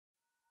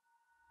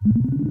So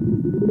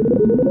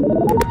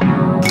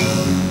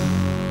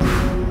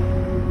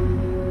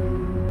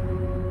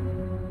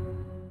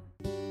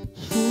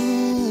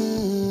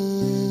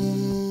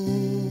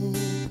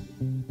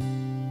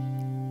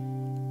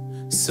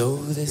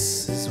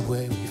this is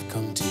where we've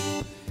come to,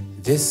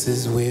 this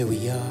is where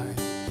we are.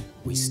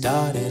 We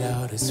started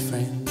out as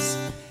friends,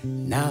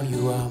 now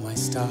you are my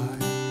star.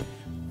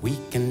 We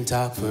can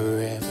talk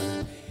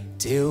forever,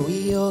 till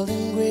we old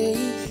and gray.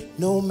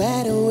 No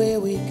matter where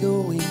we're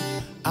going,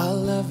 our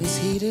love is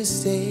here to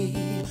stay.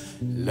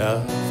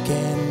 Love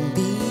can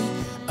be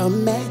a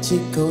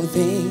magical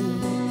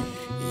thing,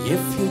 if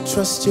you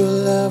trust your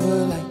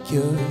lover like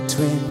your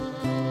twin.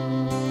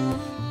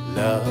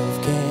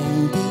 Love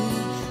can be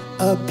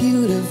a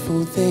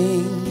beautiful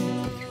thing.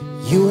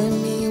 You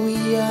and me,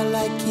 we are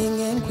like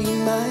king and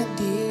queen, my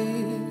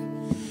dear.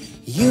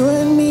 You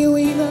and me,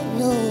 we don't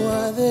know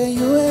other.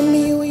 You and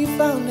me, we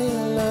found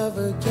a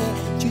lover.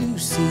 Can't you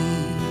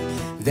see?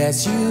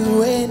 That's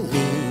you and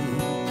me.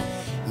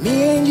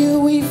 Me and you,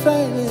 we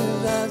find a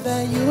love.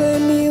 That you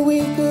and me,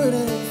 we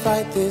couldn't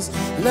fight this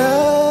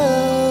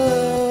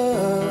love.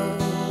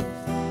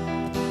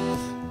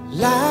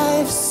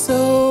 Life's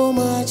so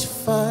much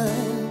fun,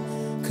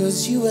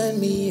 'cause you and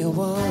me are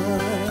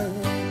one.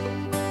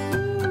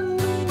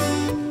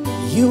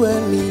 You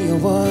and me are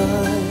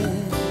one.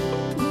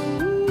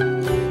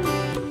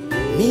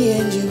 Me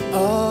and you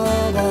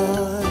are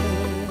one.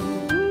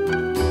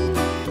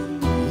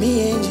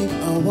 Me and you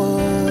are one.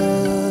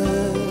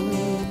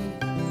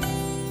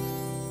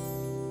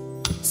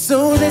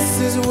 So this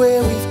is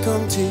where we've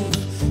come to,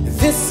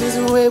 this is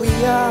where we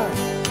are.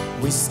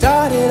 We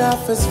started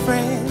off as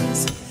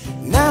friends,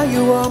 now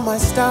you are my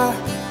star.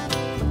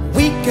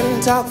 We can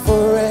talk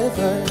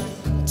forever,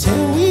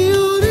 till we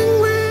old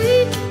and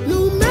gray.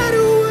 No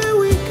matter where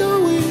we're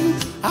going,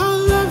 our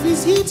love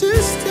is here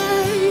to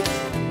stay.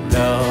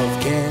 Love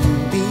can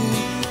be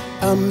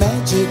a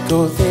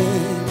magical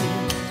thing.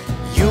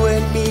 You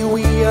and me,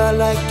 we are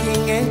like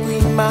king and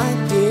queen, my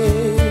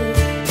dear.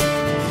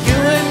 You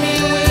and me,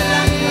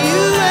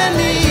 you and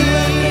me,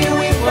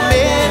 we're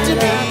meant to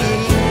be.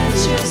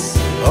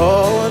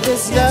 Oh,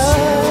 this love.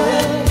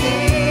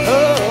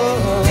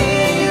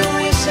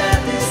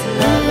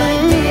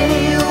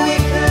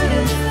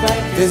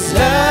 This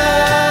love,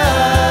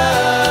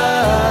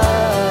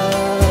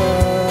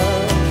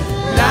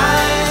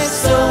 life's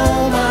so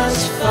much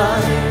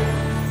fun,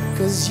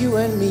 'cause you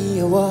and me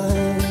are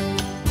one.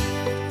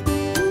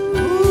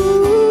 Ooh,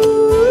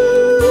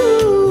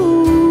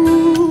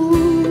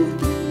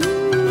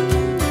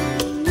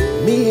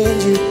 me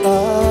and you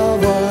are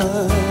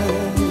one.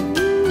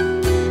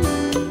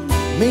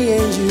 Me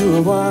and you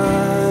are one.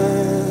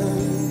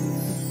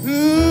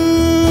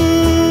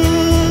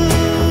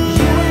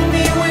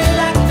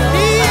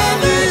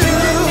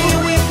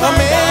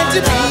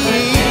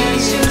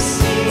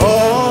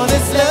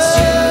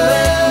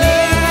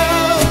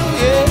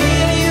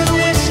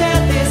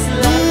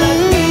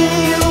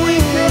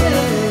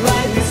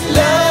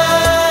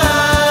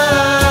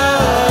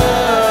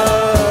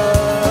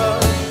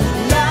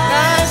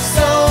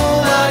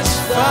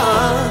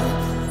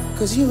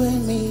 Cause you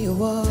and me are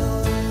one.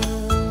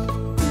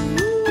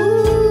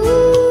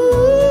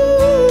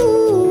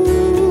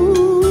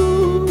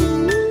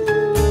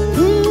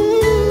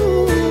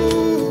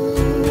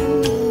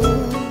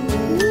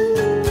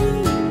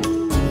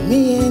 Me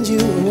and you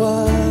are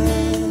one.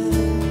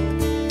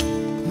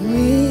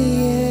 Me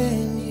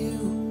and you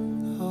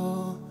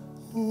are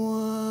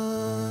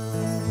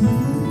one.